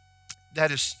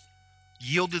that is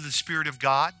yielded to the Spirit of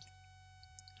God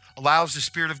allows the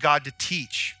Spirit of God to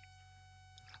teach,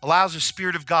 allows the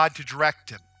Spirit of God to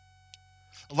direct him,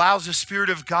 allows the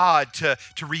Spirit of God to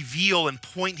reveal and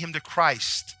point him to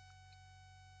Christ.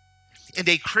 And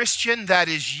a Christian that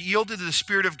is yielded to the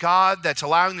Spirit of God, that's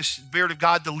allowing the Spirit of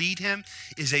God to lead him,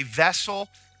 is a vessel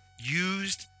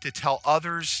used to tell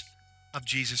others of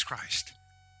Jesus Christ.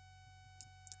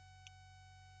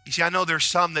 You see, I know there's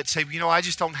some that say, I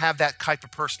just don't have that type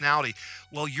of personality.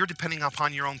 Well, you're depending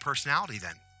upon your own personality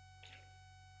then.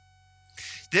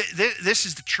 This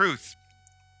is the truth.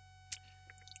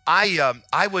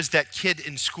 I was that kid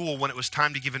in school when it was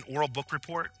time to give an oral book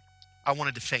report. I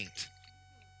wanted to faint.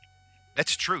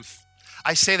 That's the truth.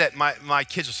 I say that, my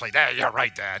kids will say, yeah,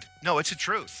 right, Dad. No, it's the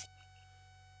truth.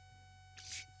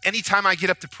 Anytime I get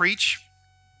up to preach,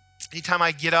 anytime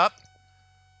I get up,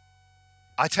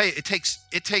 I tell you,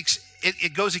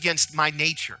 it goes against my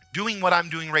nature. Doing what I'm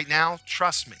doing right now,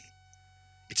 trust me,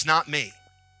 it's not me.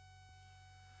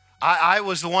 I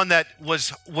was the one that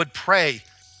would pray,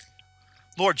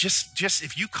 Lord, just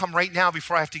if you come right now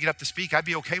before I have to get up to speak, I'd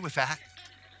be okay with that.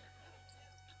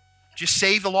 Just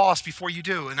save the lost before you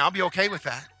do, and I'll be okay with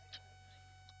that.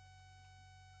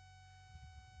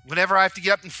 Whenever I have to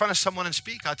get up in front of someone and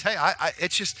speak, I'll tell you,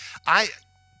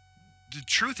 the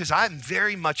truth is I'm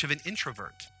very much of an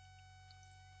introvert.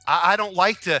 I don't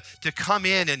like to come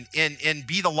in and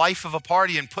be the life of a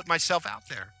party and put myself out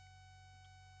there.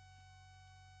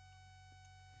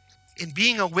 And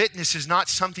being a witness is not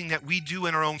something that we do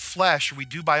in our own flesh or we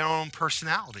do by our own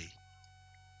personality.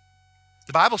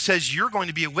 The Bible says you're going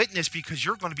to be a witness because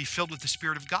you're going to be filled with the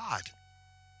Spirit of God.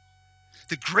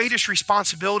 The greatest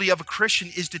responsibility of a Christian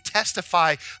is to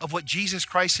testify of what Jesus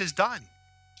Christ has done.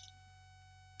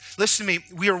 Listen to me,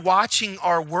 we are watching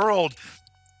our world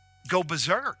go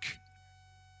berserk.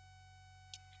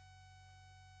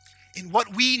 And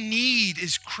what we need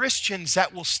is Christians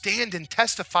that will stand and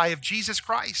testify of Jesus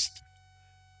Christ.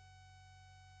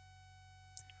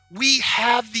 We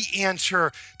have the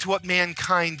answer to what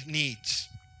mankind needs.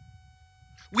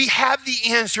 We have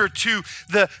the answer to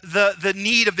the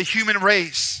need of the human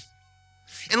race.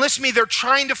 And listen to me, they're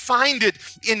trying to find it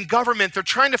in government. They're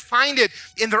trying to find it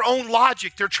in their own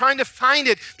logic. They're trying to find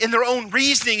it in their own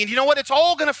reasoning. And you know what? It's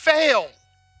all going to fail.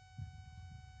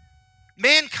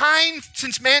 Mankind,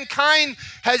 since mankind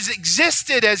has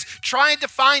existed as trying to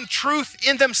find truth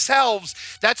in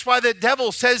themselves, that's why the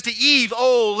devil says to Eve,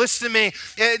 oh, listen to me,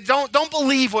 don't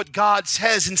believe what God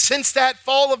says. And since that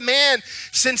fall of man,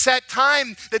 since that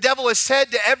time, the devil has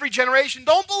said to every generation,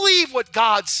 don't believe what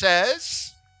God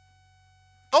says.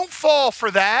 Don't fall for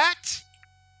that.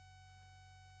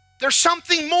 There's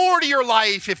something more to your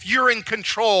life if you're in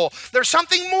control. There's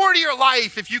something more to your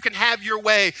life if you can have your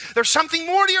way. There's something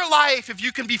more to your life if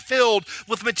you can be filled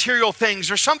with material things.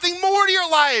 There's something more to your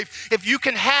life if you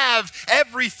can have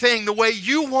everything the way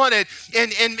you want it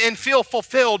and feel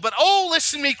fulfilled. But oh,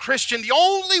 listen to me, Christian, the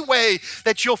only way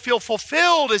that you'll feel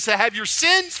fulfilled is to have your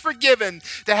sins forgiven,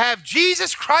 to have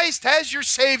Jesus Christ as your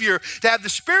Savior, to have the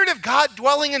Spirit of God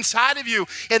dwelling inside of you.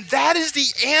 And that is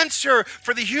the answer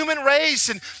for the human race.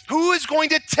 And who is going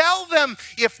to tell them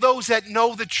if those that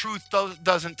know the truth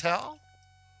doesn't tell?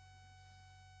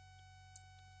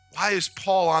 Why is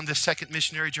Paul on this second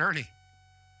missionary journey?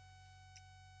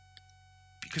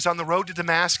 Because on the road to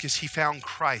Damascus, he found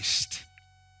Christ.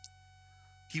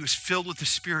 He was filled with the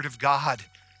Spirit of God,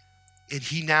 and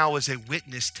he now is a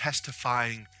witness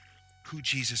testifying who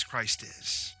Jesus Christ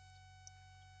is.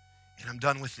 And I'm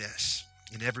done with this.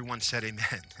 And everyone said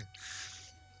amen.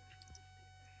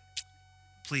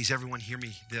 Please, everyone hear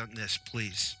me on this,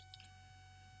 please.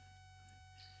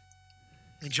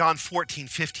 In John 14,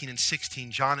 15, and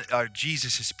 16,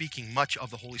 Jesus is speaking much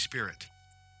of the Holy Spirit.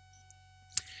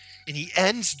 And he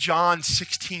ends John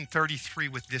 16:33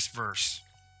 with this verse.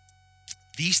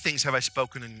 These things have I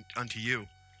spoken unto you,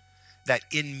 that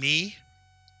in me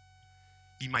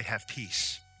you might have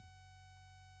peace.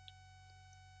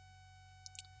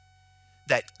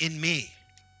 That in me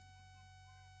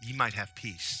you might have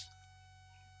peace.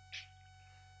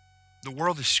 The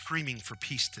world is screaming for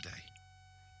peace today.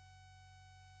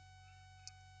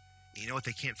 You know what?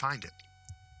 They can't find it.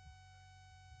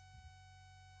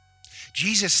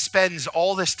 Jesus spends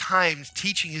all this time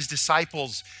teaching his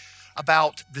disciples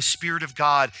about the Spirit of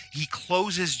God. He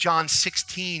closes John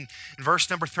 16 in verse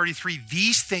number 33.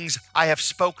 These things I have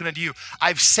spoken unto you.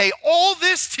 I say all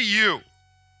this to you,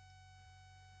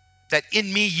 that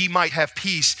in me ye might have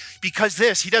peace. Because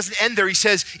this, he doesn't end there. He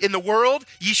says, in the world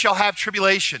ye shall have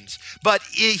tribulations. But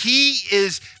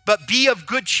be of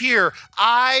good cheer.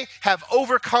 I have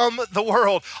overcome the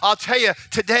world. I'll tell you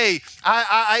today,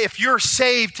 if you're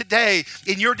saved today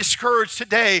and you're discouraged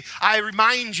today, I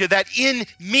remind you that in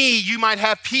me you might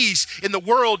have peace. In the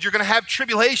world you're going to have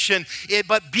tribulation,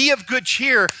 but be of good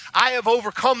cheer. I have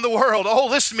overcome the world. Oh,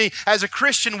 listen to me. As a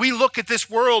Christian, we look at this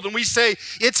world and we say,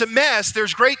 it's a mess.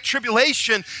 There's great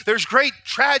tribulation. There's great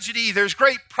tragedy. There's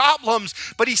great problems.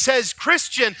 But he says,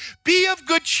 Christian, be of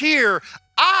good cheer.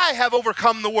 I have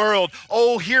overcome the world.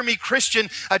 Oh, hear me, Christian,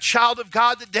 a child of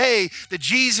God today, the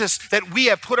Jesus that we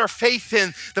have put our faith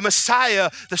in, the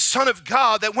Messiah, the Son of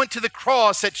God that went to the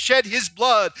cross, that shed his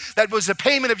blood, that was the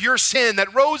payment of your sin,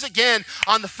 that rose again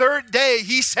on the third day.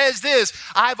 He says this,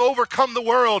 I've overcome the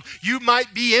world. You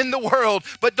might be in the world,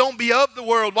 but don't be of the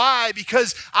world. Why?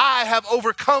 Because I have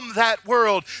overcome that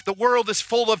world. The world is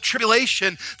full of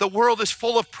tribulation. The world is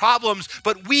full of problems,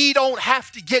 but we don't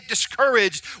have to get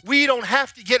discouraged. We don't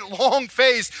have to get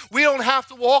long-faced. We don't have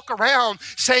to walk around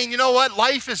saying, you know what,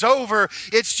 life is over.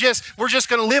 We're just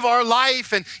going to live our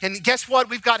life. And guess what?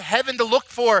 We've got heaven to look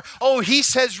for. Oh, he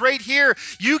says right here,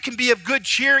 you can be of good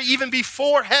cheer even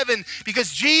before heaven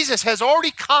because Jesus has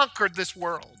already conquered this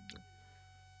world.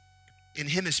 In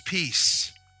him is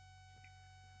peace.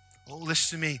 Oh,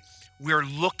 listen to me. We're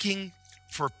looking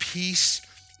for peace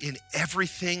in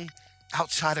everything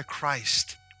outside of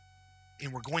Christ.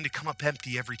 And we're going to come up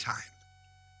empty every time.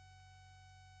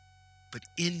 But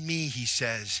in me, he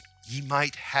says, ye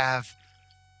might have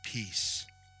peace.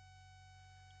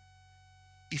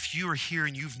 If you are here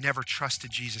and you've never trusted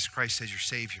Jesus Christ as your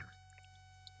Savior,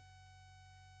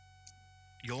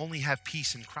 you'll only have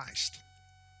peace in Christ.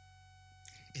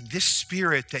 And this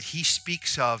Spirit that he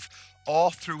speaks of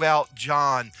all throughout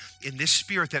John, in this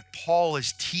Spirit that Paul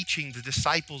is teaching the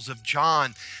disciples of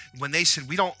John, when they said,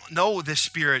 we don't know this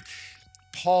Spirit,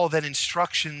 Paul then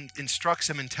instructs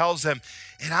them and tells them,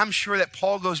 and I'm sure that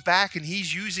Paul goes back and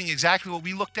he's using exactly what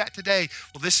we looked at today.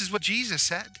 Well, this is what Jesus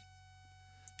said.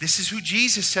 This is who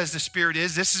Jesus says the Spirit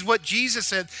is. This is what Jesus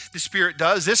said the Spirit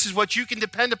does. This is what you can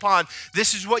depend upon.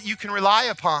 This is what you can rely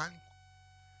upon.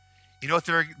 You know what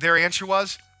their answer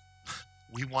was?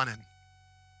 We want him.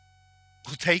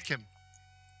 We'll take him.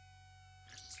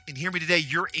 And hear me today,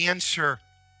 your answer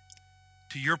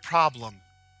to your problem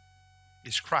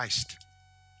is Christ.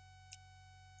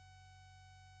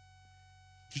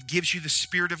 He gives you the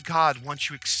Spirit of God once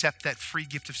you accept that free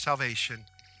gift of salvation.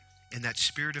 And that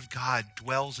Spirit of God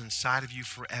dwells inside of you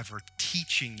forever,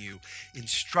 teaching you,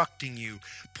 instructing you,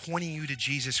 pointing you to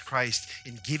Jesus Christ,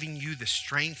 and giving you the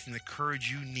strength and the courage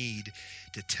you need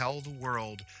to tell the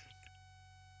world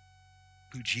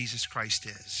who Jesus Christ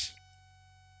is.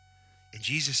 And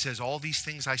Jesus says, all these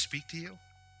things I speak to you,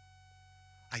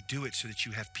 I do it so that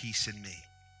you have peace in me.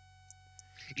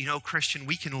 You know, Christian,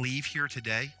 we can leave here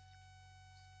today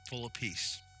full of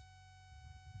peace.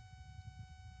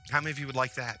 How many of you would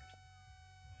like that?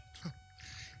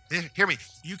 Hear me.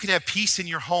 You can have peace in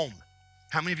your home.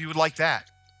 How many of you would like that?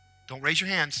 Don't raise your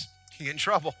hands. You get in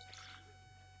trouble.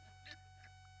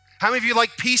 How many of you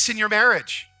like peace in your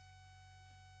marriage?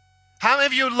 How many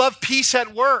of you would love peace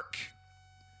at work?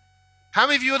 How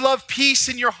many of you would love peace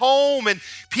in your home and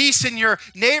peace in your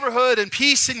neighborhood and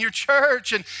peace in your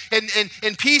church and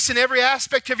peace in every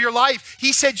aspect of your life?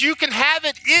 He said, you can have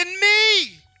it in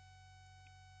me.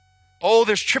 Oh,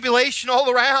 there's tribulation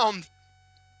all around,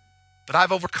 but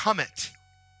I've overcome it.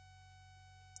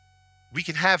 We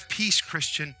can have peace,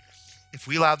 Christian, if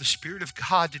we allow the Spirit of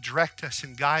God to direct us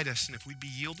and guide us, and if we be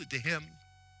yielded to him.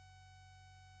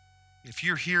 If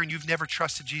you're here and you've never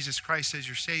trusted Jesus Christ as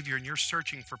your Savior and you're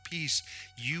searching for peace,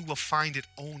 you will find it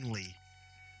only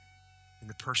in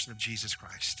the person of Jesus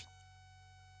Christ.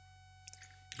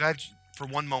 Could I, for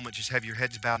one moment, just have your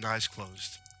heads bowed and eyes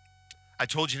closed? I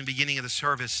told you in the beginning of the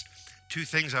service, two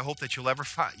things I hope that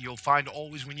you'll find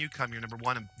always when you come here. Number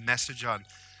one, a message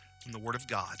from the Word of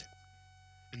God.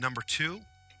 And number two,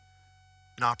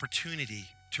 an opportunity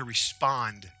to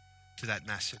respond to that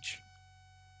message.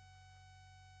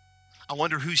 I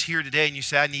wonder who's here today and you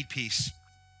say, I need peace.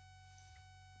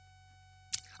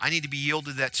 I need to be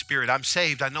yielded to that Spirit. I'm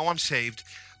saved. I know I'm saved,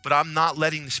 but I'm not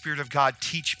letting the Spirit of God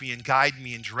teach me and guide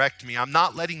me and direct me. I'm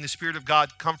not letting the Spirit of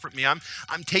God comfort me. I'm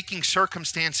taking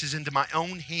circumstances into my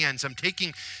own hands. I'm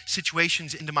taking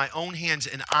situations into my own hands,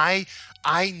 and I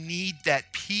need that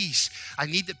peace. I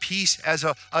need the peace as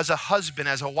a husband,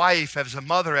 as a wife, as a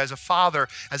mother, as a father,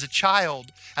 as a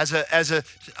child, as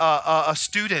a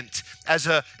student, as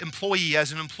an employee,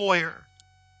 as an employer.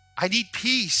 I need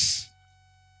peace.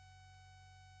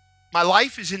 My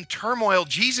life is in turmoil.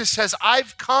 Jesus says,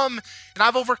 I've come and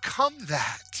I've overcome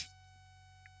that.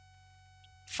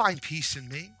 Find peace in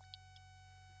me.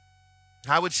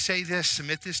 And I would say this,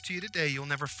 submit this to you today, you'll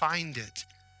never find it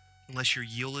unless you're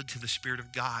yielded to the Spirit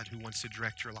of God who wants to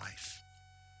direct your life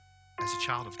as a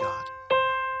child of God.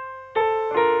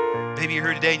 Maybe you're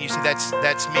here today and you say, that's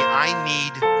me. I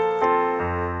need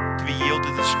to be yielded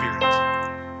to the Spirit.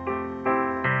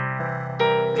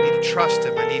 I need to trust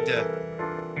him. I need to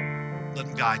let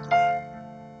him guide me.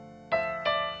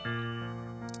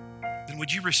 Then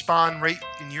would you respond right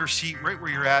in your seat, right where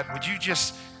you're at? Would you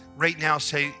just right now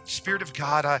say, Spirit of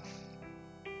God, I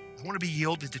want to be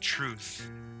yielded to truth.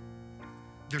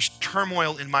 There's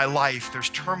turmoil in my life. There's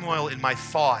turmoil in my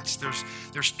thoughts.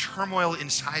 There's turmoil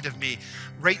inside of me.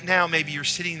 Right now, maybe you're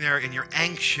sitting there and you're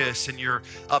anxious and you're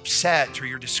upset or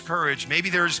you're discouraged. Maybe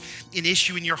there's an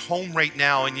issue in your home right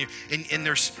now and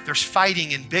there's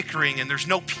fighting and bickering and there's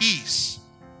no peace.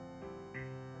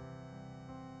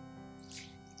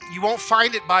 You won't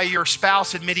find it by your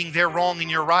spouse admitting they're wrong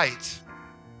and you're right.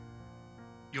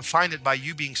 You'll find it by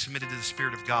you being submitted to the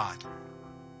Spirit of God.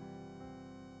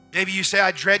 Maybe you say,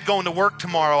 I dread going to work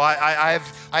tomorrow. I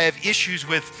have issues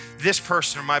with this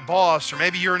person or my boss. Or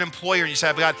maybe you're an employer and you say,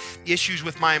 I've got issues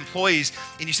with my employees.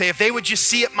 And you say, if they would just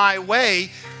see it my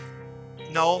way.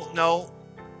 No.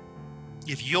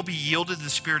 If you'll be yielded to the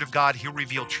Spirit of God, he'll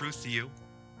reveal truth to you.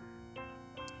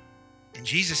 And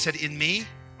Jesus said, in me,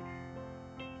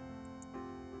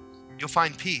 you'll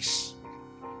find peace.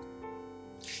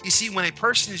 You see, when a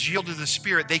person is yielded to the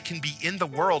Spirit, they can be in the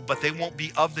world, but they won't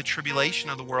be of the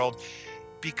tribulation of the world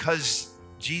because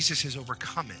Jesus has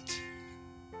overcome it.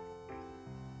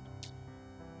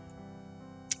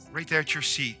 Right there at your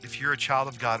seat, if you're a child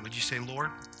of God, would you say,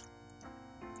 Lord,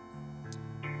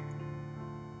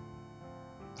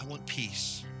 I want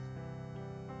peace.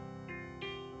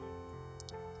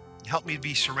 Help me to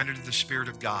be surrendered to the Spirit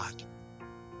of God.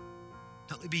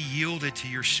 Help me be yielded to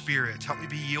your Spirit. Help me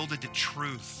be yielded to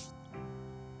truth.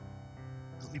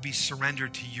 Help me be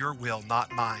surrendered to your will,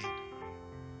 not mine.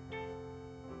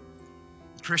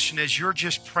 Christian, as you're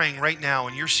just praying right now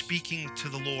and you're speaking to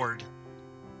the Lord,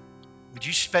 would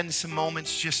you spend some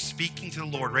moments just speaking to the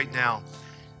Lord right now?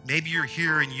 Maybe you're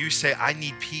here and you say, I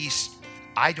need peace.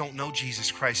 I don't know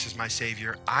Jesus Christ as my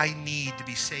Savior. I need to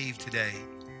be saved today.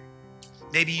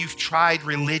 Maybe you've tried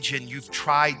religion, you've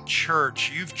tried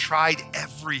church, you've tried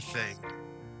everything.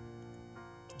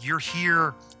 You're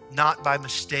here not by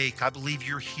mistake. I believe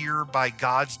you're here by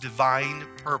God's divine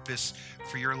purpose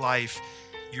for your life.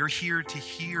 You're here to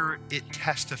hear it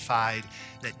testified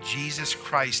that Jesus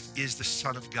Christ is the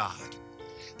Son of God,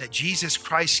 that Jesus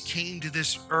Christ came to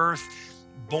this earth,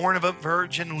 born of a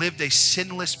virgin, lived a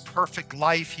sinless, perfect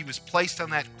life. He was placed on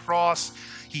that cross.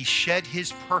 He shed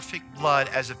his perfect blood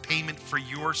as a payment for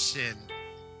your sin.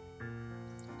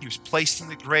 He was placed in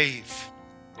the grave.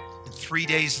 And 3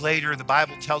 days later, the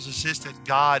Bible tells us this, that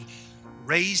God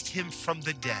raised him from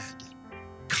the dead,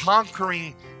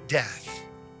 conquering death.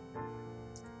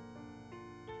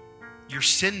 Your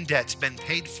sin debt's been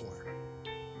paid for.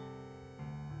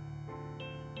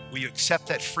 Will you accept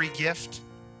that free gift?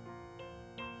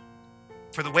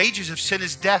 For the wages of sin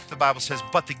is death, the Bible says,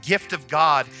 but the gift of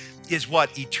God is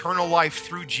what? Eternal life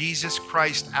through Jesus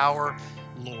Christ our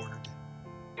Lord.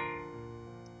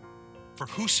 For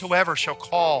whosoever shall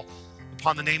call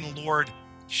upon the name of the Lord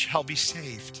shall be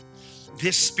saved.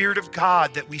 This Spirit of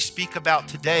God that we speak about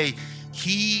today,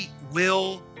 he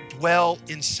will dwell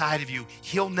inside of you.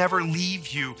 He'll never leave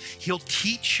you. He'll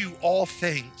teach you all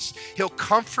things. He'll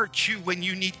comfort you when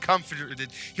you need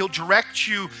comforted. He'll direct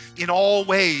you in all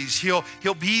ways. He'll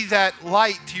be that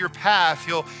light to your path.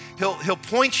 He'll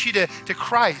point you to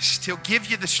Christ. He'll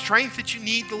give you the strength that you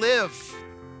need to live.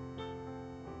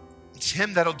 It's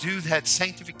him that'll do that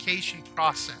sanctification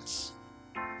process,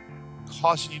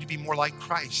 causing you to be more like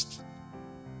Christ.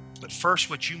 But first,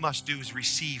 what you must do is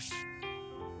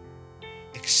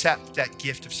accept that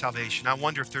gift of salvation. I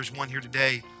wonder if there's one here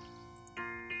today.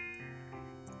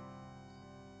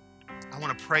 I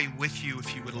want to pray with you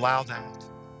if you would allow that.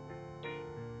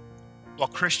 While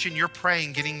Christian, you're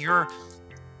praying, getting your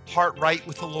heart right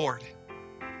with the Lord.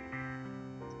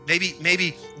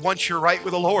 Maybe once you're right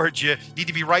with the Lord, you need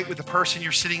to be right with the person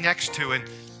you're sitting next to, and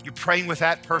you're praying with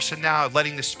that person now,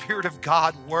 letting the Spirit of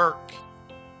God work,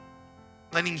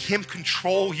 letting him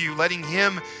control you, letting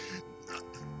him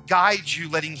guide you,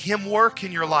 letting him work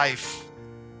in your life.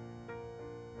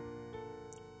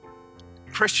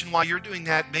 Christian, while you're doing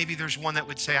that, maybe there's one that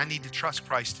would say, I need to trust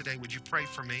Christ today. Would you pray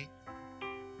for me?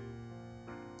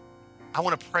 I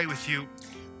want to pray with you.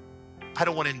 I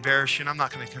don't want to embarrass you, and I'm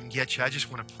not going to come get you. I just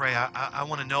want to pray. I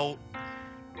want to know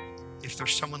if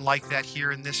there's someone like that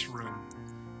here in this room.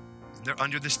 They're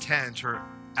under this tent or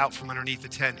out from underneath the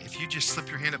tent. If you just slip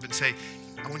your hand up and say,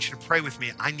 I want you to pray with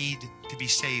me. I need to be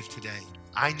saved today.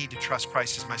 I need to trust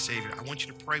Christ as my Savior. I want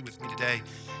you to pray with me today.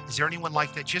 Is there anyone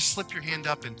like that? Just slip your hand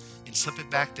up and slip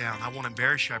it back down. I won't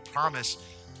embarrass you, I promise,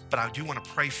 but I do want to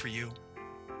pray for you.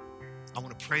 I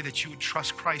want to pray that you would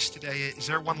trust Christ today. Is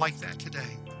there one like that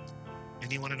today?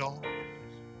 Anyone at all?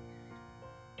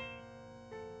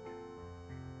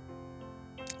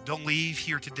 Don't leave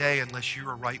here today unless you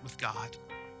are right with God.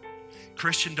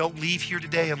 Christian, don't leave here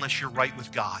today unless you're right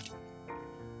with God.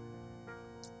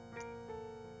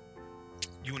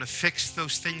 You want to fix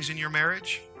those things in your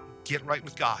marriage? Get right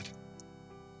with God.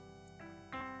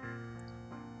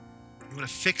 You want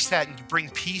to fix that and bring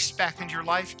peace back into your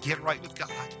life? Get right with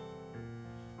God.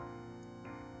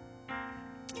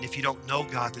 And if you don't know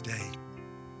God today,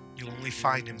 you'll only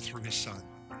find him through his Son.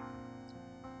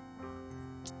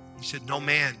 He said, no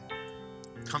man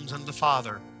comes unto the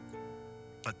Father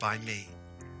but by me.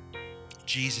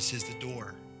 Jesus is the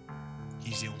door.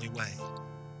 He's the only way.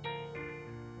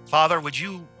 Father, would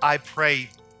you, I pray,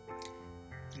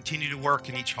 continue to work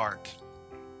in each heart.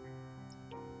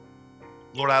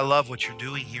 Lord, I love what you're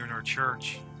doing here in our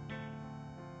church.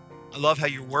 I love how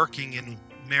you're working in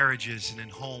marriages and in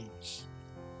homes.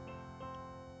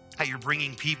 How you're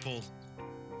bringing people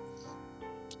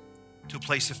to a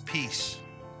place of peace.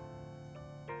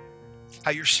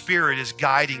 How your Spirit is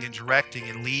guiding and directing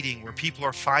and leading, where people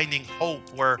are finding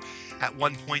hope where at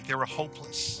one point they were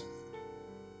hopeless.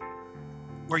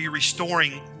 Where you're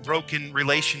restoring broken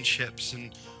relationships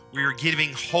and where you're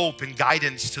giving hope and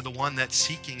guidance to the one that's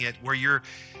seeking it, where you're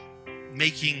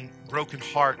making broken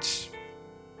hearts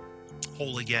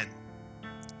whole again.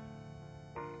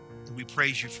 And we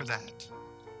praise you for that.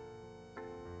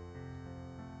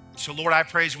 So Lord, I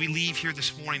pray as we leave here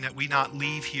this morning that we not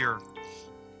leave here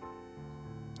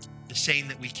the same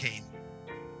that we came.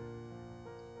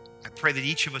 pray that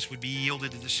each of us would be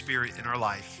yielded to the Spirit in our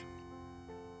life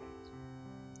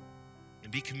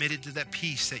and be committed to that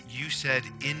peace that you said,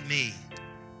 in me,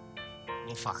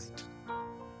 we'll find.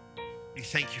 We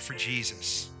thank you for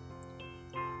Jesus.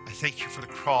 I thank you for the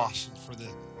cross and for the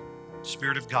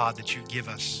Spirit of God that you give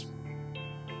us.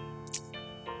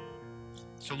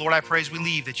 So, Lord, I pray as we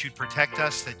leave that you'd protect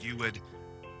us, that you would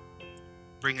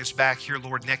bring us back here,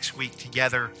 Lord, next week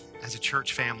together as a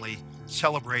church family,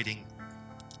 celebrating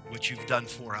what you've done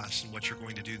for us and what you're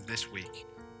going to do this week.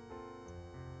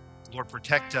 Lord,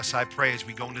 protect us, I pray, as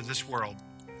we go into this world.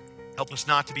 Help us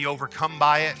not to be overcome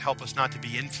by it. Help us not to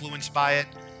be influenced by it.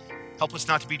 Help us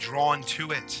not to be drawn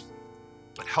to it.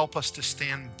 But help us to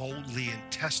stand boldly and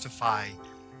testify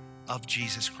of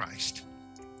Jesus Christ.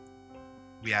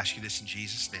 We ask you this in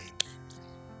Jesus' name.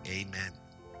 Amen.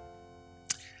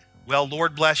 Well,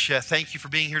 Lord bless you. Thank you for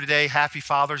being here today. Happy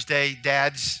Father's Day.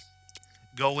 Dads,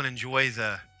 go and enjoy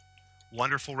the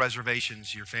wonderful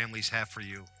reservations your families have for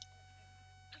you.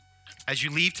 As you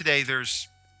leave today, there's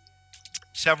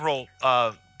several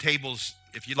tables.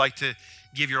 If you'd like to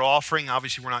give your offering,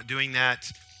 obviously we're not doing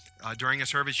that during a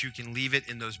service. You can leave it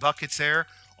in those buckets there.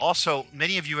 Also,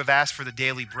 many of you have asked for the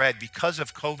daily bread. Because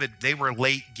of COVID, they were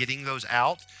late getting those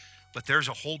out, but there's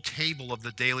a whole table of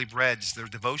the daily breads. They're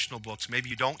devotional books. Maybe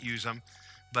you don't use them,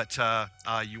 but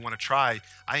you want to try.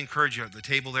 I encourage you, the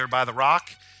table there by the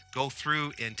rock, go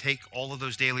through and take all of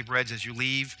those daily breads as you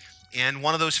leave. And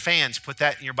one of those fans, put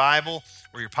that in your Bible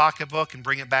or your pocketbook and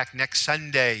bring it back next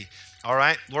Sunday. All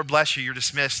right? Lord bless you. You're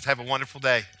dismissed. Have a wonderful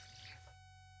day.